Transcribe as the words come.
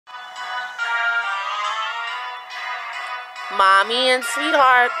Mommy and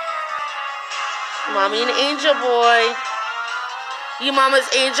sweetheart. Mommy and angel boy. You mama's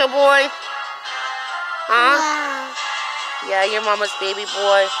angel boy? Huh? Wow. Yeah, you're mama's baby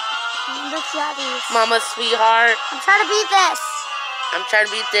boy. Look at these. Mama's sweetheart. I'm trying to beat this. I'm trying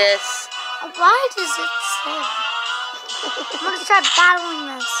to beat this. Why does it say that? I'm gonna try battling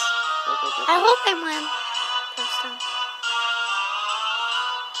this. I hope I win this time.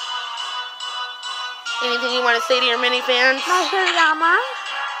 Anything you want to say to your mini fans? My Hirayama.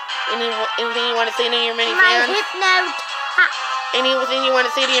 Anything you want to say to your mini My fans? Hypno. Anything you want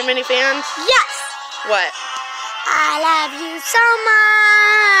to say to your mini fans? Yes. What? I love you so much.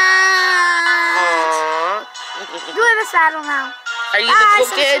 Aww. Do a battle now. Are you the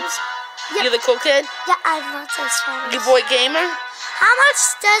cool kid? Yep. You the cool kid? Yeah, I love those photos. You boy gamer? How much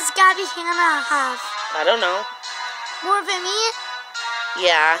does Gabby Hanna have? I don't know. More than me?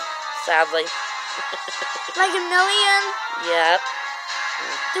 Yeah, sadly. Like 1 million? Yep.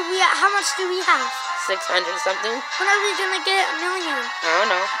 How much do we have? 600 something. When are we gonna get 1 million? I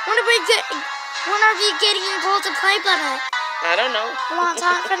don't know. When are we getting a gold to play button? I don't know. You want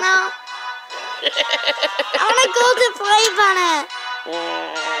time for now? I want a gold to play button.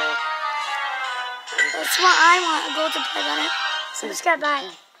 That's what I want, a gold to play button. Subscribe, bye.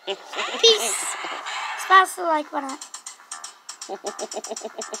 Peace. Smash the like button.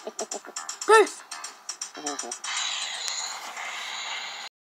 Peace.